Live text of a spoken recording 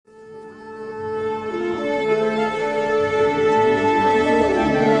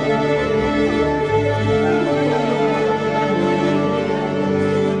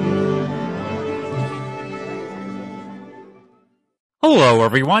Hello,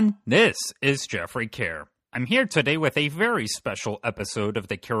 everyone. This is Jeffrey Kerr. I'm here today with a very special episode of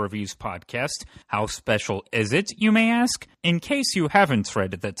the Kerr Reviews podcast. How special is it, you may ask? In case you haven't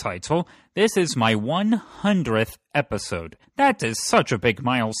read the title, this is my 100th episode. That is such a big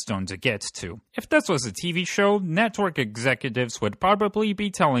milestone to get to. If this was a TV show, network executives would probably be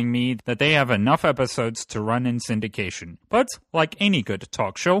telling me that they have enough episodes to run in syndication. But, like any good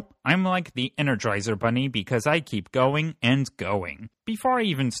talk show, I'm like the Energizer Bunny because I keep going and going. Before I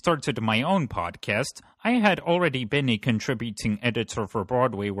even started my own podcast, I had already been a contributing editor for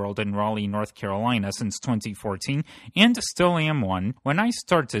Broadway World in Raleigh, North Carolina since 2014, and still am one. When I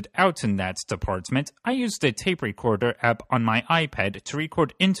started out in that department, I used a tape recorder app on my iPad to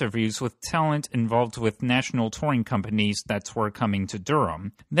record interviews with talent involved with national touring companies that were coming to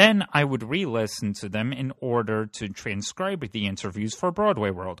Durham. Then I would re-listen to them in order to transcribe the interviews for Broadway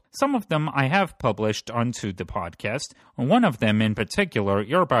World. Some of them I have published onto the podcast. One of them in particular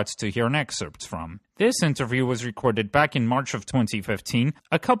you're about to hear an excerpt from. This interview was recorded back in March of 2015,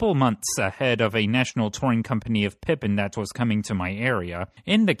 a couple months ahead of a national touring company of Pippin that was coming to my area.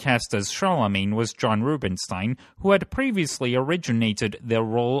 In the cast as Charlemagne was John Rubinstein, who had previously originated the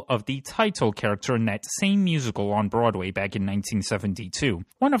role of the title character in that same musical on Broadway back in 1972.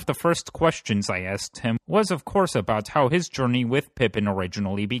 One of the first questions I asked him was of course about how his journey with Pippin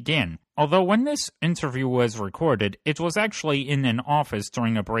originally began. Although when this interview was recorded, it was actually in an office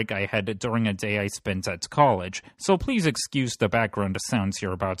during a break I had during a day I spent at college, so please excuse the background sounds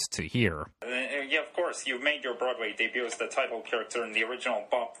you're about to hear. Yeah, of course, you made your Broadway debut as the title character in the original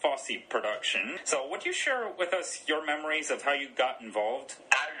Bob Fosse production. So would you share with us your memories of how you got involved?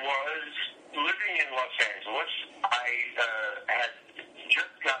 I was living in Los Angeles. I had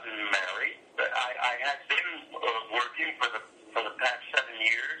just gotten married. I had been working for the past 7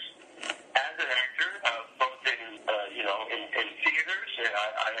 years as an actor, both in theaters.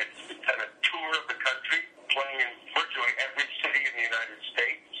 I had done a tour of the country, playing in virtually every city in the United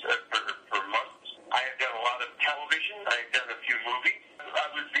States for months. I had done a lot of television. I had done a few movies. I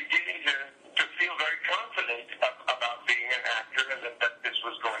was beginning to feel very confident about being an actor, and that this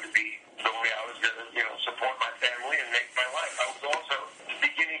was going to be the way I was going to, support my family and make my life. I was also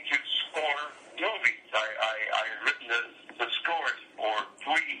beginning to score movies. I had written the scores for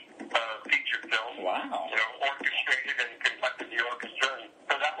 3 feature films. Wow. Orchestrated and conducted the orchestra. And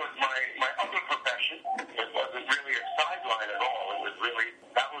so that was my other profession. It wasn't really a sideline at all. It was really,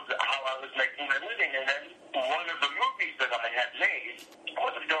 that was how I was making my living. And then one of the movies that I had made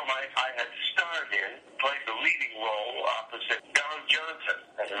was a film I had starred in, played the leading role opposite Don Johnson,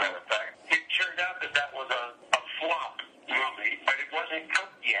 as a matter of fact. It turned out that was a flop movie, but it wasn't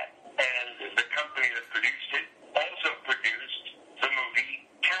cut yet. And the company that produced it also produced the movie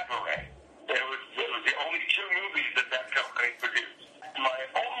Cabaret. It was the only 2 movies that company produced. My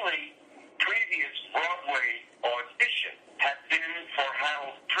only previous Broadway audition had been for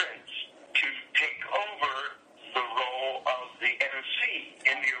Harold Prince to take over the role of the MC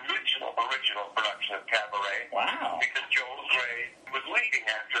in the original production of Cabaret. Wow. Because Joel Grey was leaving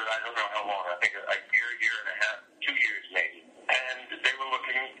after, I don't know how long, I think a year and a half, 2 years maybe. And they were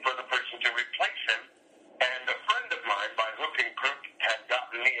looking for the person to replace him. And a friend of mine, by hook and crook, had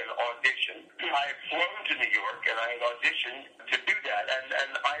gotten me an audition. I had flown to New York, and I had auditioned to do that. And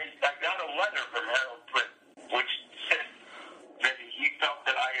I got a letter from Harold Prince, which said that he felt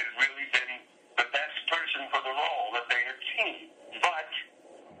that I had really been the best person for the role that they had seen. But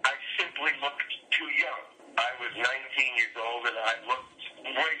I simply looked too young. I was 19 years old, and I looked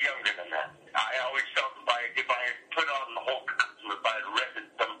way younger than that. I always felt if I had put on the whole costume, if I had rented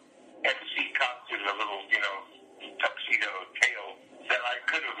some MC costume, a little, tuxedo tail, that I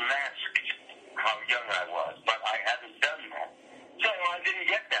could have masked how young I was, but I hadn't done that. So I didn't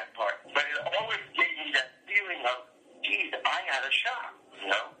get that part. But it always gave me that feeling of, geez, I had a shot,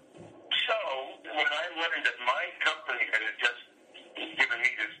 So when I learned that my company had just given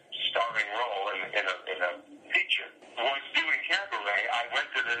me this starring role in a feature, was doing Cabaret, I went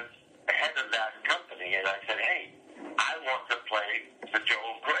to the head of that company and I said, hey, I want to play the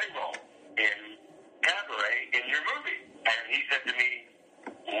Joel Grey role in Cabaret in your movie. And he said to me,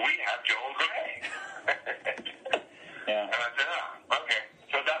 we have Joel Grey. Yeah. And I said, okay.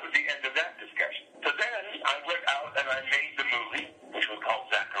 So that was the end of that discussion. So then I went out and I made the movie, which was called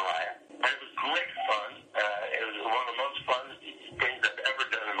Zachariah. And it was great fun. It was one of the most fun things I've ever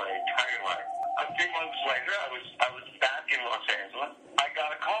done in my entire life. A few months later, I was back in Los Angeles. I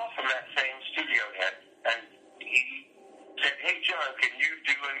got a call from that same studio head, and he said, hey, John, can you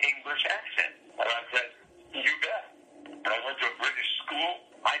do an English accent? And I said, you bet. And I went to a British school.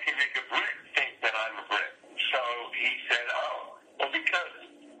 I can make a Brit think that I'm a Brit. So he said, oh, well, because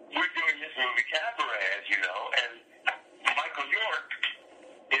to Cabaret, as you know, and Michael York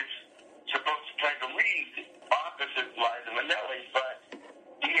is supposed to play the lead opposite Liza Minnelli, but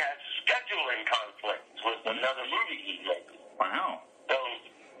he has scheduling conflicts with another movie he's making. Wow. So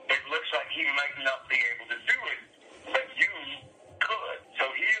it looks like he might not be able to do it, but you could. So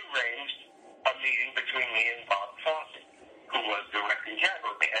he arranged a meeting between me and Bob Fosse, who was directing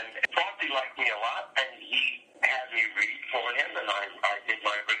Cabaret. And Fosse liked me a lot, and he had me read for him, and I did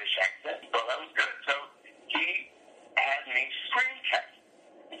my British accent, so that was good. So he had me screen test.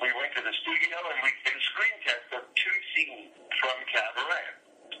 We went to the studio, and we did a screen test of 2 scenes from Cabaret.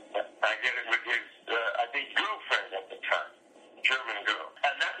 I did it with his, I think, girlfriend at the time, German girl.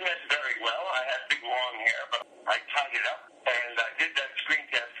 And that went very well. I had big, long hair, but I tied it up, and I did that screen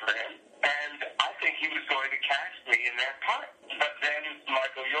test for him. And I think he was going to cast me in that part. But then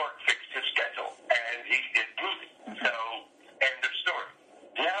Michael York fixed his schedule, and he did Bluey. So, end of story.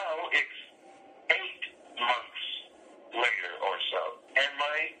 Now it's 8 months later or so, and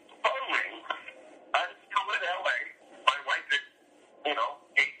my phone rings. I'm still in L.A. My wife is, 8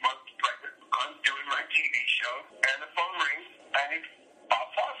 months pregnant. I'm doing my TV show, and the phone rings, and it's Bob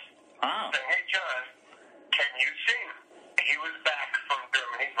Fosse. Saying, hey, John, can you sing? He was back from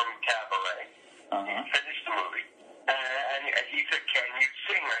Germany, from Cabaret. He finished the movie. And he said, can you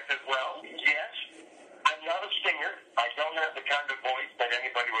sing? I said, well, yes. I'm not a singer. I don't have the kind of voice that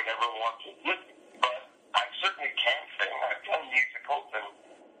anybody would ever want to listen, but I certainly can sing. I've done musicals, and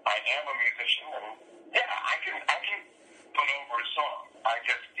I am a musician, and yeah, I can put over a song. I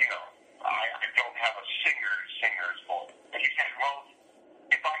just, I don't have a singer's voice. And he said, well,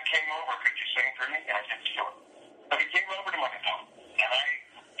 if I came over, could you sing for me? And I said, sure. So he came over to my phone, and I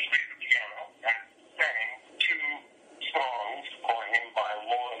played the piano and sang 2 songs for him by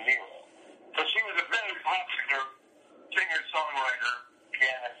Laura Nyro. So she was a very popular singer-songwriter,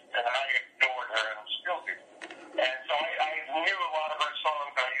 pianist, and I adored her, and still do. And so I knew a lot of her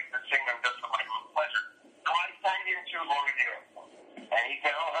songs. I used to sing them just for my own pleasure. So I sang into Laura Nyro. And he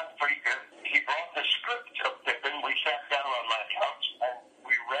said, oh, that's pretty good. He brought the script of Pippin. We sat down on my couch, and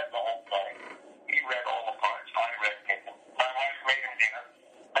we read the whole thing. He read all the parts. I read Pippin. My wife made him dinner.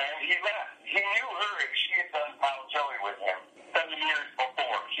 And he left. He knew her, and she had done Paolo Joey with him 7 years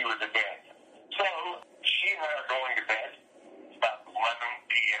before she was a dancer. So she and I are going to bed. It's about 11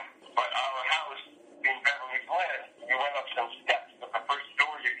 p.m. But our house in Beverly Glen, you went up some steps, but the first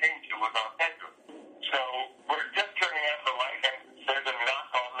door you came to was our bedroom. So we're just turning out the light, and there's a knock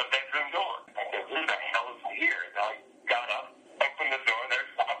on the bedroom door. I said, who the hell is here? And I got up, opened the door,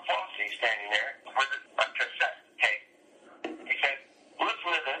 there's Bob Fosse standing there with a cassette tape. He said, listen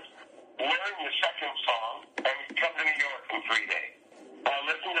to this, learn the second song, and come to New York in 3 days. I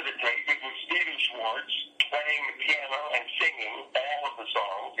listened to the tape. It was Stephen Schwartz playing the piano and singing all of the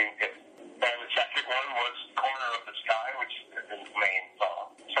songs in Pippin. And the second one was Corner of the Sky, which is his main song.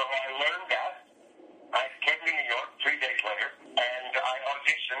 So I learned that. I came to New York 3 days later, and I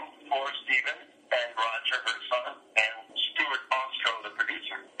auditioned for Stephen and Roger, her son, and Stuart Bosco, the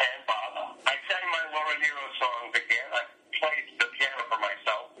producer, and Bob. I sang my Laura Nyro songs again. I played the piano for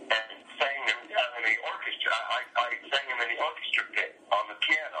myself and sang them down in the orchestra. I sang them in the orchestra pit on the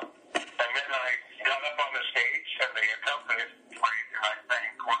piano. And then I got up on the stage, and they accompanied played, and I sang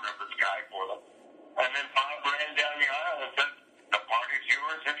Corner of the Sky for them. And then Bob ran down the aisle and said, the party's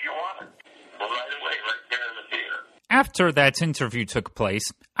yours if you want it. Right away, right there in the theater. After that interview took place,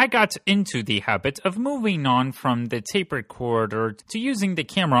 I got into the habit of moving on from the tape recorder to using the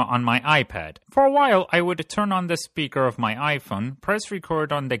camera on my iPad. For a while, I would turn on the speaker of my iPhone, press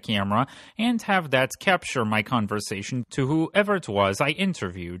record on the camera, and have that capture my conversation to whoever it was I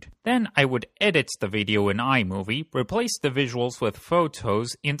interviewed. Then I would edit the video in iMovie, replace the visuals with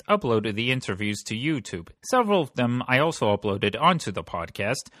photos, and upload the interviews to YouTube. Several of them I also uploaded onto the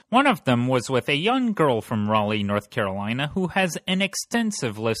podcast. One of them was with a young girl from Raleigh, North Carolina, who has an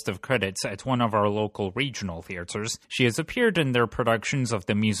extensive list of credits at one of our local regional theaters. She has appeared in their productions of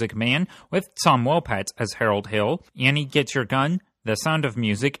The Music Man, with Tom Wopat as Harold Hill, Annie Get Your Gun, The Sound of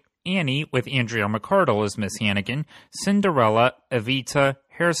Music, Annie with Andrea McArdle as Miss Hannigan, Cinderella, Evita,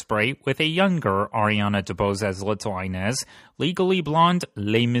 Hairspray with a younger Ariana DeBose as Little Inez, Legally Blonde,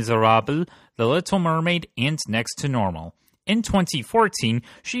 Les Miserables, The Little Mermaid, and Next to Normal. In 2014,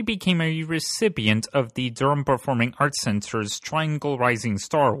 she became a recipient of the Durham Performing Arts Center's Triangle Rising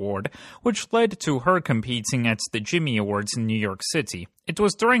Star Award, which led to her competing at the Jimmy Awards in New York City. It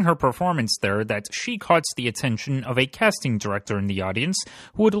was during her performance there that she caught the attention of a casting director in the audience,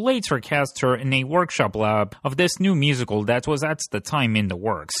 who would later cast her in a workshop lab of this new musical that was at the time in the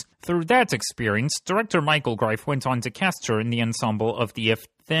works. Through that experience, director Michael Greif went on to cast her in the ensemble of the If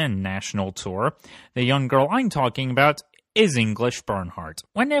Then national tour. The young girl I'm talking about is English Bernhardt.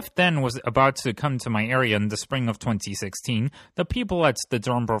 When If Then was about to come to my area in the spring of 2016, the people at the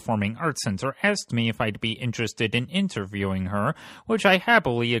Durham Performing Arts Center asked me if I'd be interested in interviewing her, which I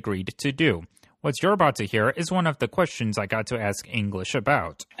happily agreed to do. What you're about to hear is one of the questions I got to ask English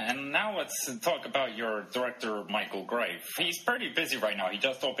about. And now let's talk about your director, Michael Greif. He's pretty busy right now. He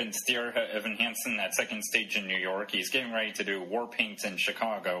just opened Dear Evan Hansen at Second Stage in New York. He's getting ready to do War Paint in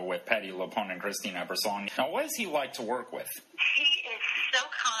Chicago with Patti LuPone and Christina Ebersong. Now, what is he like to work with? He is so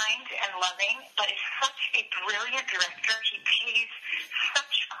kind and loving, but is such a brilliant director. He pays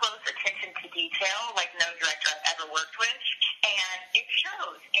such close attention to detail like no director I've ever worked with. And it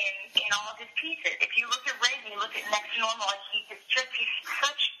shows in all of his pieces. If you look at Reagan, you look at Next to Normal, he's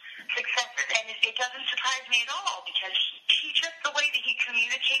such successes, and it doesn't surprise me at all because he just, the way that he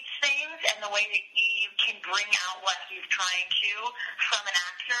communicates things and the way that he can bring out what he's trying to from an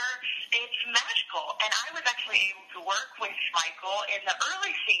actor, it's magical. And I was actually able to work with Michael in the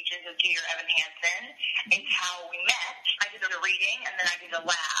early stages of Dear Evan Hansen. It's how we met. I did a reading, and then I did a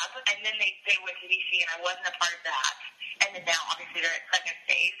lab, and then they went to DC, and I wasn't a part of that. And then now, obviously, they're at Second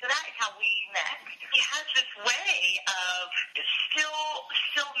Stage. So that is how we met. He has this way of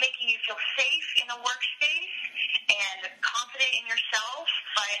still making you feel safe in a workspace and confident in yourself,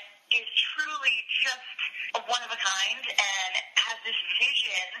 but is truly just one of a kind and has this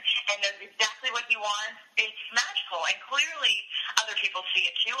vision and knows exactly what he wants. It's magical. And clearly, other people see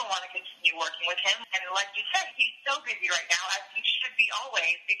it too and want to continue working with him. And like you said, he's so busy right now, as he should be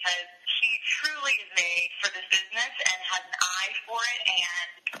always, because he truly is made for this business and has an eye for it.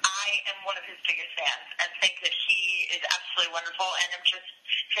 And I am one of his biggest fans and think that he is absolutely wonderful. And I'm just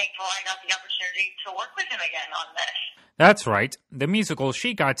thankful I got the opportunity to work with him again on this. That's right. The musical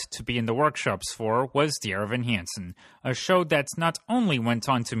she got to be in the workshops for was Dear Evan Hansen, a show that not only went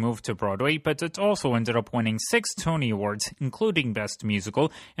on to move to Broadway, but it also ended up winning 6 Tony Awards, including Best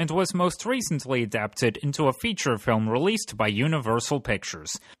Musical, and was most recently adapted into a feature film released by Universal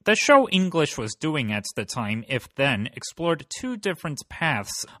Pictures. The show English was doing at the time, If Then, explored 2 different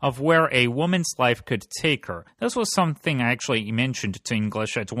paths of where a woman's life could take her. This was something I actually mentioned to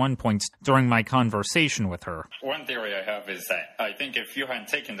English at one point during my conversation with her. One theory I have is that I think if you hadn't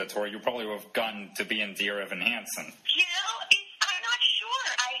taken the tour, you probably would have gotten to be in Dear Evan Hansen. You know, I'm not sure.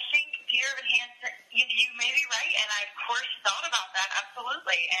 I think Dear Evan Hansen, you may be right, and I, of course, thought about that,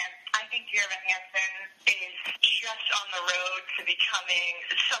 absolutely. And I think Dear Evan Hansen is just on the road to becoming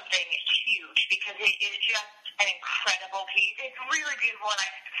something huge because it is just an incredible piece. It's really beautiful, and I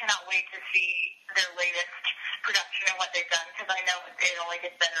cannot wait to see their latest production and what they've done because I know it only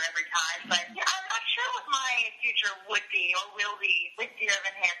gets better every time. But yeah, I'm not sure what my future would be or will be with Dear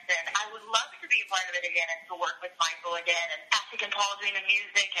Evan Hansen. I would love to be a part of it again and to work with Michael again and Attic and Paul doing the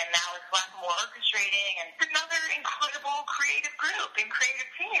music and Alex Blackamore orchestrating and another incredible creative group and creative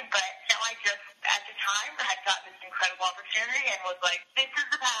team. But you know, I just at the time had gotten this incredible opportunity and was like, this is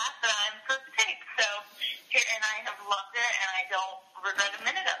the path that I'm supposed to take. So here, and I have loved it and I don't regret a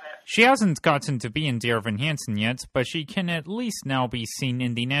minute of it. She hasn't gotten to be in Dear Evan Hansen yet, but she can at least now be seen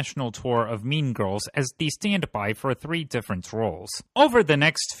in the national tour of Mean Girls as the standby for 3 different roles. Over the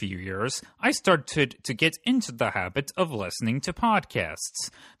next few years, I started to get into the habit of listening to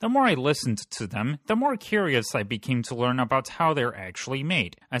podcasts. The more I listened to them, the more curious I became to learn about how they're actually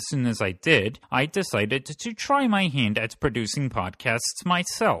made. As soon as I did, I decided to try my hand at producing podcasts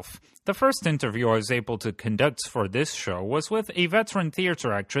myself. The first interview I was able to conduct for this show was with a veteran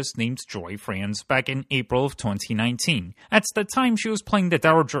theater actress named Joy Franz back in April of 2019. At the time, she was playing the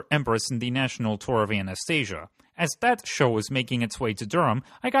Dowager Empress in the national tour of Anastasia. As that show was making its way to Durham,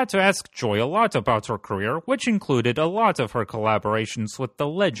 I got to ask Joy a lot about her career, which included a lot of her collaborations with the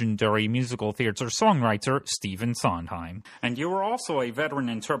legendary musical theater songwriter Stephen Sondheim. And you were also a veteran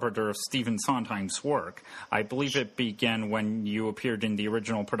interpreter of Stephen Sondheim's work. I believe it began when you appeared in the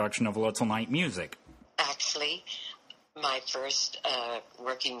original production of Little Night Music. Actually, my first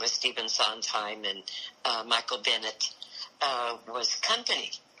working with Stephen Sondheim and Michael Bennett was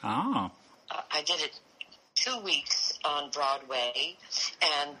Company. Ah. I did it 2 weeks on Broadway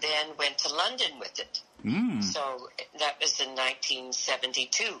and then went to London with it. So that was in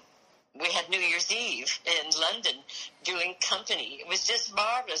 1972. we had New Year's Eve in London doing company. It was just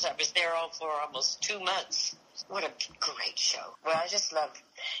marvelous. I was there all for almost 2 months. What a great show. Well, I just loved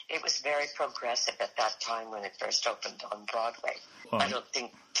it. It was very progressive at that time when it first opened on Broadway. I don't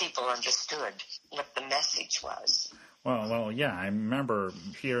think people understood what the message was. Well, yeah, I remember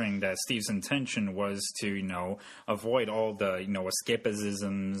hearing that Steve's intention was to, avoid all the,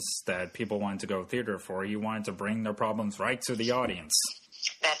 escapisms that people wanted to go theater for. He wanted to bring their problems right to the audience.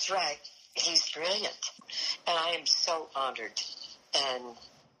 That's right. He's brilliant. And I am so honored and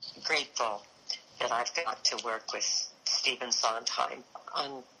grateful that I've got to work with Stephen Sondheim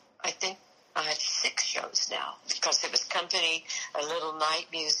on, I think, I have 6 shows now, because it was company, a little night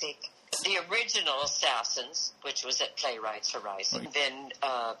music, the original Assassins, which was at Playwrights Horizon, then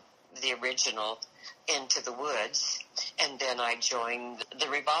the original Into the Woods, and then I joined the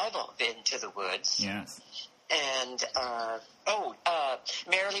revival of Into the Woods. Yes. And,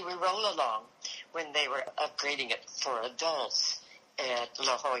 Merrily We Roll Along, when they were upgrading it for adults at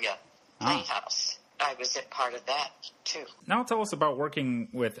La Jolla Playhouse. I was a part of that, too. Now tell us about working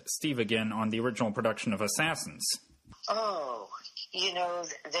with Steve again on the original production of Assassins. Oh,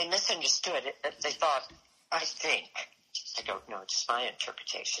 they misunderstood it. They thought, I don't know, it's my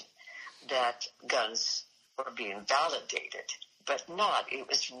interpretation, that guns were being validated, but not. It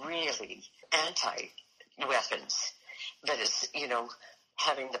was really anti-weapons. But it's,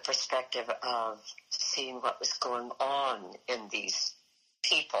 having the perspective of seeing what was going on in these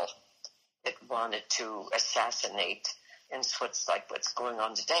people that wanted to assassinate, and so it's like what's going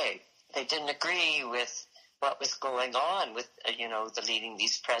on today. They didn't agree with what was going on with, the leading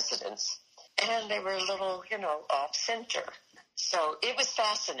these presidents. And they were a little, off center. So it was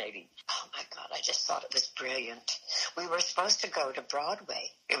fascinating. Oh, my God, I just thought it was brilliant. We were supposed to go to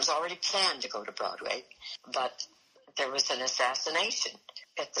Broadway. It was already planned to go to Broadway, but there was an assassination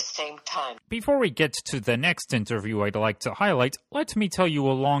at the same time. Before we get to the next interview I'd like to highlight, let me tell you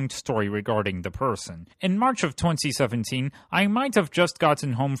a long story regarding the person. In March of 2017, I might have just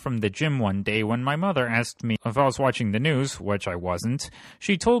gotten home from the gym one day when my mother asked me if I was watching the news, which I wasn't.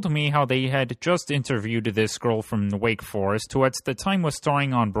 She told me how they had just interviewed this girl from Wake Forest who at the time was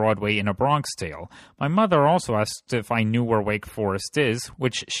starring on Broadway in A Bronx Tale. My mother also asked if I knew where Wake Forest is,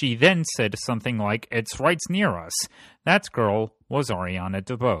 which she then said something like, "It's right near us." That girl was Ariana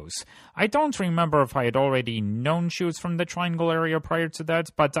DeBose. I don't remember if I had already known she was from the Triangle area prior to that,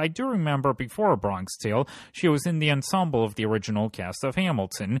 but I do remember before A Bronx Tale, she was in the ensemble of the original cast of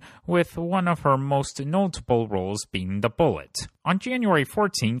Hamilton, with one of her most notable roles being the Bullet. On January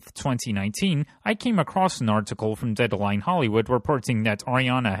 14th, 2019, I came across an article from Deadline Hollywood reporting that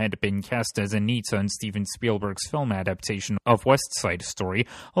Ariana had been cast as Anita in Steven Spielberg's film adaptation of West Side Story,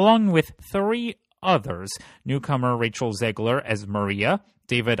 along with 3 others: newcomer Rachel Zegler as Maria,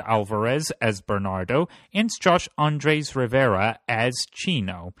 David Alvarez as Bernardo, and Josh Andres Rivera as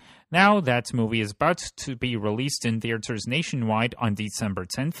Chino. Now that movie is about to be released in theaters nationwide on December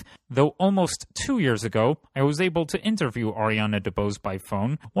 10th, though almost 2 years ago, I was able to interview Ariana DeBose by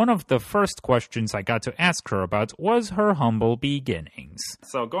phone. One of the first questions I got to ask her about was her humble beginnings.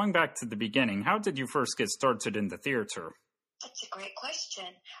 So going back to the beginning, how did you first get started in the theater? That's a great question.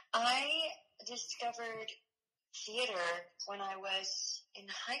 I discovered theater when I was in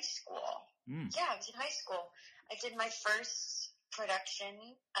high school. Yeah, I was in high school. I did my first production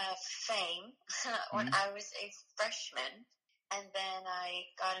of Fame when I was a freshman. And then I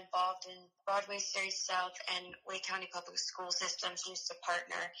got involved in Broadway Series South, and Wake County Public School Systems used to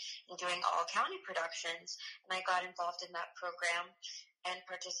partner in doing all county productions. And I got involved in that program and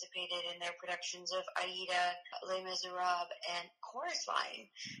participated in their productions of Aida, Les Miserables, and Chorus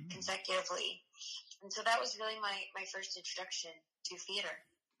Line consecutively. And so that was really my first introduction to theater.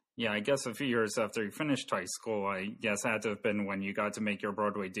 Yeah, I guess a few years after you finished high school, I guess had to have been when you got to make your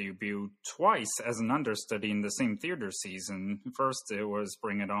Broadway debut twice as an understudy in the same theater season. First it was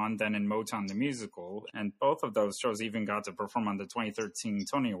Bring It On, then in Motown the Musical, and both of those shows even got to perform on the 2013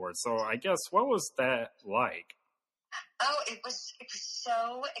 Tony Awards. So I guess, what was that like? Oh, it was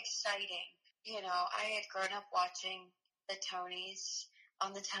so exciting. I had grown up watching the Tonys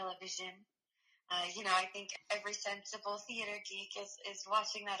on the television. I think every sensible theater geek is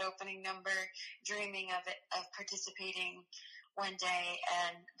watching that opening number, dreaming of it, of participating one day.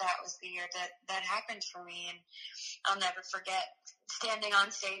 And that was the year that happened for me. And I'll never forget standing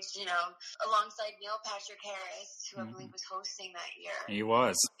on stage, alongside Neil Patrick Harris, who I believe was hosting that year. He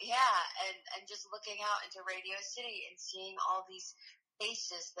was. Yeah. And just looking out into Radio City and seeing all these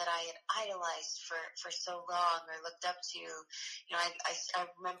faces that I had idolized for so long or looked up to. I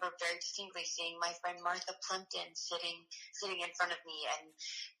remember very distinctly seeing my friend Martha Plimpton sitting in front of me, and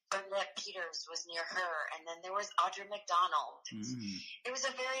Brenda Peters was near her, and then there was Audra McDonald. It was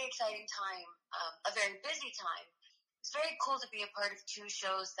a very exciting time, a very busy time. It's very cool to be a part of two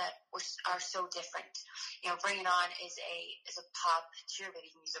shows that are so different. Bring It On is a pop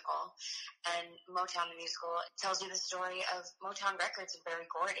cheerleading musical, and Motown the Musical tells you the story of Motown Records and Berry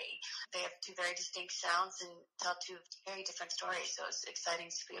Gordy. They have two very distinct sounds and tell two very different stories, so it's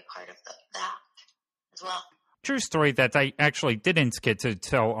exciting to be a part of that as well. True story that I actually didn't get to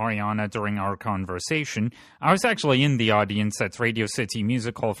tell Ariana during our conversation. I was actually in the audience at Radio City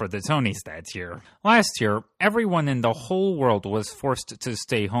Music Hall for the Tonys that year. Last year, everyone in the whole world was forced to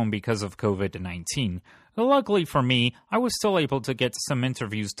stay home because of COVID-19. Luckily for me, I was still able to get some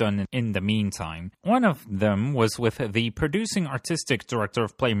interviews done in the meantime. One of them was with the producing artistic director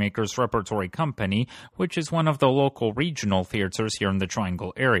of Playmakers Repertory Company, which is one of the local regional theaters here in the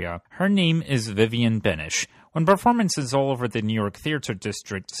Triangle area. Her name is Vivian Benish. When performances all over the New York Theater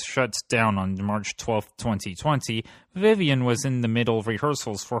District shut down on March 12, 2020, Vivian was in the middle of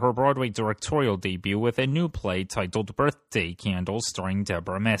rehearsals for her Broadway directorial debut with a new play titled Birthday Candles starring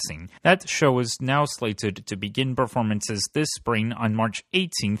Deborah Messing. That show is now slated to begin performances this spring on March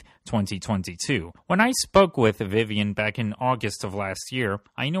 18, 2022. When I spoke with Vivian back in August of last year,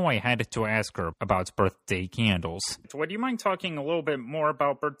 I knew I had to ask her about Birthday Candles. Would you mind talking a little bit more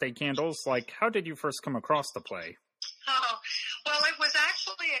about Birthday Candles? Like, how did you first come across the play? Oh, well, it was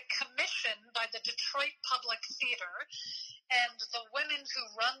actually a commission by the Detroit Public Theater, and the women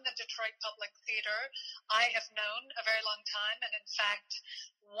who run the Detroit Public Theater I have known a very long time, and in fact,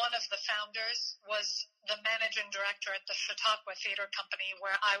 one of the founders was the managing director at the Chautauqua Theater Company,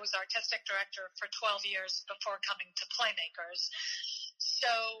 where I was artistic director for 12 years before coming to Playmakers.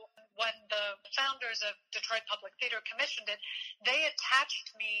 So when the founders of Detroit Public Theater commissioned it, they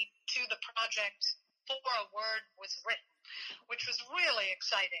attached me to the project before a word was written, which was really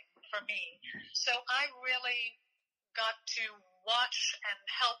exciting for me. So I really got to watch and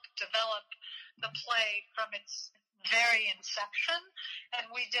help develop the play from its very inception, and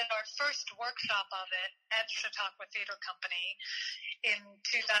we did our first workshop of it at Chautauqua Theater Company in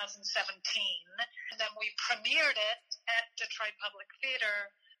 2017, and then we premiered it at Detroit Public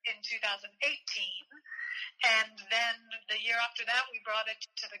Theater in 2018, and then the year after that we brought it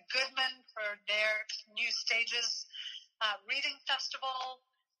to the Goodman for their New Stages reading festival,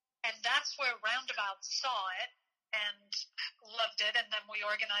 and that's where Roundabout saw it and loved it, and then we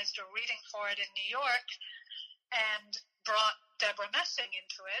organized a reading for it in New York and brought Deborah Messing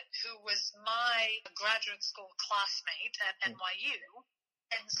into it, who was my graduate school classmate at NYU.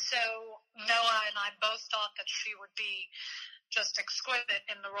 And so Noah and I both thought that she would be just exquisite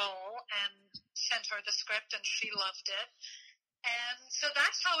in the role, and sent her the script, and she loved it. And so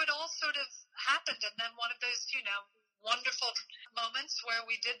that's how it all sort of happened. And then one of those, wonderful moments where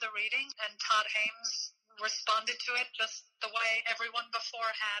we did the reading, and Todd Haymes responded to it just the way everyone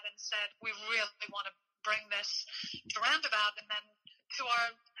before had, and said, we really want to bring this to Roundabout. And then to our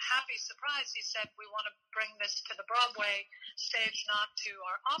happy surprise, he said, we want to bring this to the Broadway stage, not to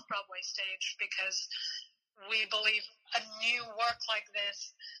our off-Broadway stage, because we believe a new work like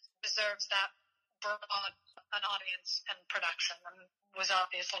this deserves that broad an audience and production, and was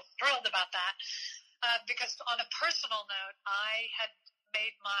obviously thrilled about that. Because on a personal note, I had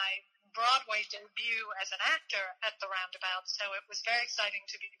made my Broadway debut as an actor at the Roundabout, so it was very exciting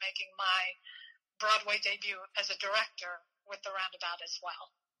to be making my Broadway debut as a director with the Roundabout as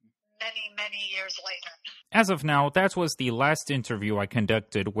well. Many years later. As of now, that was the last interview I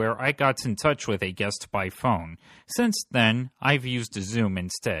conducted where I got in touch with a guest by phone. Since then, I've used Zoom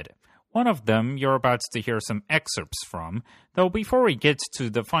instead. One of them you're about to hear some excerpts from, though before we get to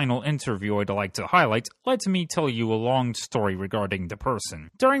the final interview I'd like to highlight, let me tell you a long story regarding the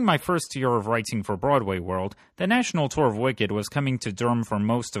person. During my first year of writing for Broadway World, the national tour of Wicked was coming to Durham for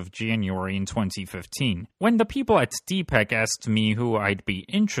most of January in 2015. When the people at DPEC asked me who I'd be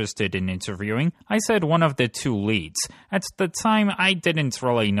interested in interviewing, I said one of the two leads. At the time, I didn't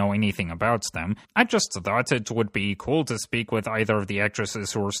really know anything about them. I just thought it would be cool to speak with either of the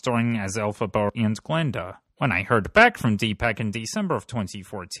actresses who were starring as Elphaba and Glenda. When I heard back from DPEC in December of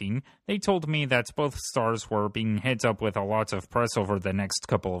 2014, they told me that both stars were being hit up with a lot of press over the next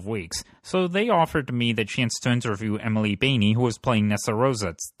couple of weeks, so they offered me the chance to interview Emily Bainey, who was playing Nessa Rosa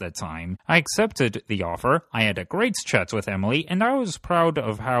at the time. I accepted the offer, I had a great chat with Emily, and I was proud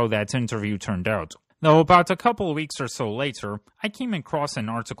of how that interview turned out. Though about a couple of weeks or so later, I came across an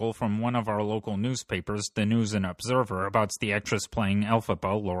article from one of our local newspapers, the News and Observer, about the actress playing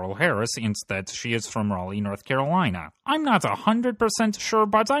Elphaba, Laurel Harris, and that she is from Raleigh, North Carolina. I'm not 100% sure,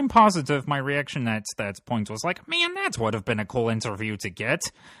 but I'm positive my reaction at that point was like, man, that would have been a cool interview to get.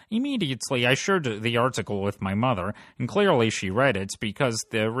 Immediately, I shared the article with my mother, and clearly she read it, because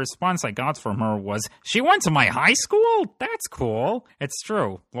the response I got from her was, she went to my high school? That's cool. It's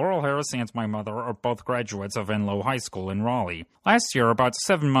true. Laurel Harris and my mother are both graduates of Enloe High School in Raleigh. Last year, about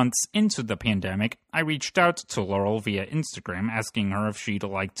 7 months into the pandemic, I reached out to Laurel via Instagram asking her if she'd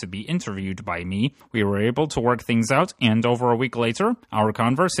like to be interviewed by me. We were able to work things out, and over a week later, our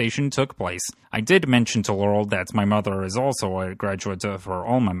conversation took place. I did mention to Laurel that my mother is also a graduate of her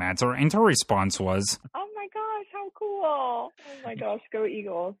alma mater, and her response was, "Oh my gosh, how cool. Oh my gosh, go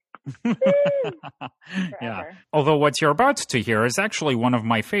Eagles." Yeah. Although what you're about to hear is actually one of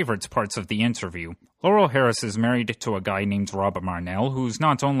my favorite parts of the interview. Laurel Harris is married to a guy named Rob Marnell, who's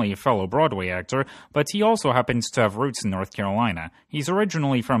not only a fellow Broadway actor, but he also happens to have roots in North Carolina. He's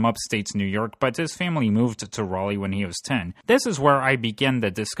originally from upstate New York, but his family moved to Raleigh when he was 10. This is where I began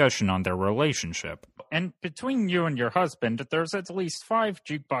the discussion on their relationship. And between you and your husband, there's at least 5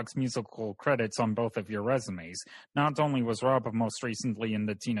 jukebox musical credits on both of your resumes. Not only was Rob most recently in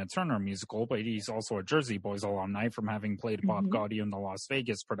the Tina Turner musical, but he's also a Jersey Boys alumni from having played Bob Gaudio in the Las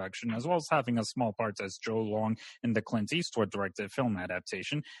Vegas production, as well as having a small part as Joe Long in the Clint Eastwood-directed film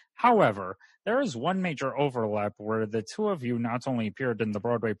adaptation. However, there is one major overlap where the two of you not only appeared in the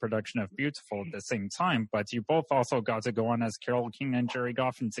Broadway production of Beautiful at the same time, but you both also got to go on as Carole King and Jerry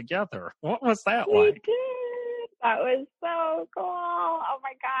Goffin together. What was that like? We did. That was so cool. Oh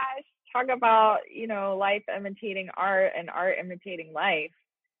my gosh. Talk about, life imitating art and art imitating life.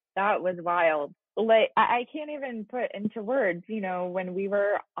 That was wild. Like, I can't even put into words, when we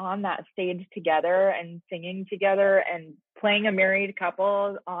were on that stage together and singing together and playing a married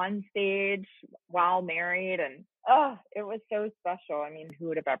couple on stage while married. And, it was so special. I mean, who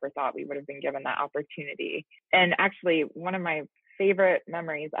would have ever thought we would have been given that opportunity? And actually, one of my favorite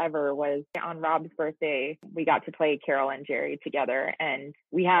memories ever was on Rob's birthday. We got to play Carole and Jerry together, and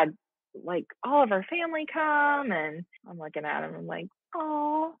we had like all of our family come, and I'm looking at him, I'm like,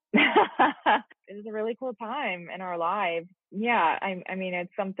 oh, it was a really cool time in our lives. Yeah, I mean,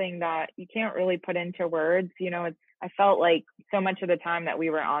 it's something that you can't really put into words. I felt like so much of the time that we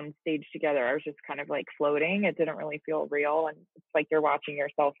were on stage together, I was just kind of like floating. It didn't really feel real. And it's like you're watching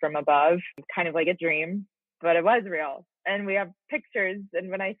yourself from above, kind of like a dream, but it was real. And we have pictures. And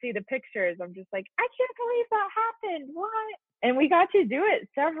when I see the pictures, I'm just like, I can't believe that happened. What? And we got to do it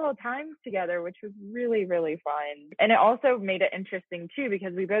several times together, which was really, really fun. And it also made it interesting too,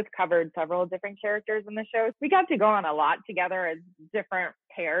 because we both covered several different characters in the show. We got to go on a lot together as different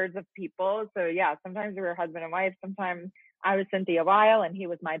pairs of people. So yeah, sometimes we were husband and wife. Sometimes I was Cynthia Weil and he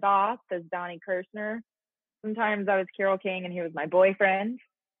was my boss as Donnie Kirshner. Sometimes I was Carole King and he was my boyfriend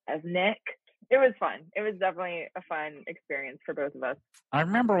as Nick. It was fun. It was definitely a fun experience for both of us. I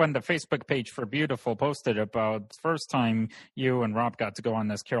remember when the Facebook page for Beautiful posted about the first time you and Rob got to go on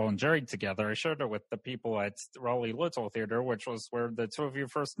this Carole and Jerry together. I shared it with the people at Raleigh Little Theater, which was where the two of you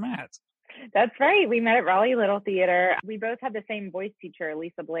first met. That's right. We met at Raleigh Little Theater. We both had the same voice teacher,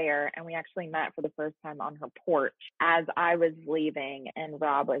 Lisa Blair, and we actually met for the first time on her porch as I was leaving and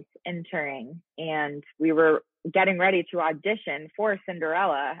Rob was entering. And we were getting ready to audition for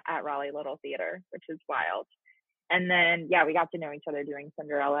Cinderella at Raleigh Little Theater, which is wild. And then, yeah, we got to know each other doing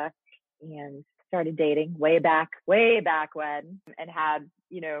Cinderella and started dating way back when, and had,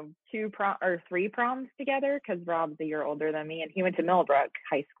 3 proms together because Rob's a year older than me and he went to Millbrook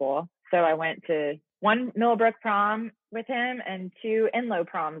High School. So I went to 1 Millbrook prom with him and 2 Enloe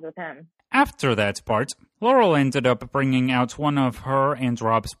proms with him. After that part, Laurel ended up bringing out one of her and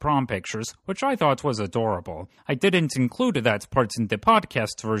Rob's prom pictures, which I thought was adorable. I didn't include that part in the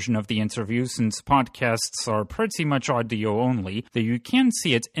podcast version of the interview since podcasts are pretty much audio only, though you can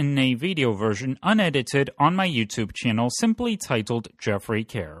see it in a video version unedited on my YouTube channel simply titled Jeffrey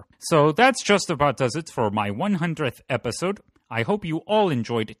Care. So that's just about does it for my 100th episode. I hope you all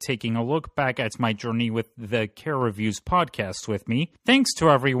enjoyed taking a look back at my journey with the Care Reviews podcast with me. Thanks to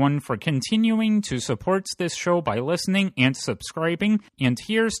everyone for continuing to support this show by listening and subscribing, and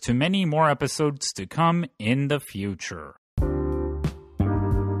here's to many more episodes to come in the future.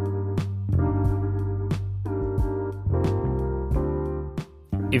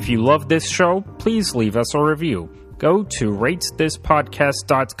 If you love this show, please leave us a review. Go to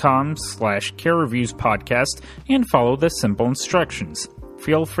ratethispodcast.com/carereviewspodcast and follow the simple instructions.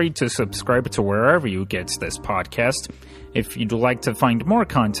 feel free to subscribe to wherever you get this podcast. If you'd like to find more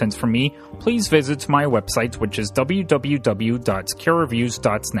content from me, please visit my website, which is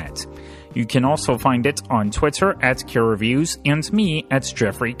www.kerreviews.net. You can also find it on Twitter @KerReviews and me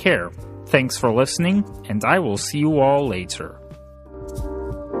 @JeffreyKerr. Thanks for listening, and I will see you all later.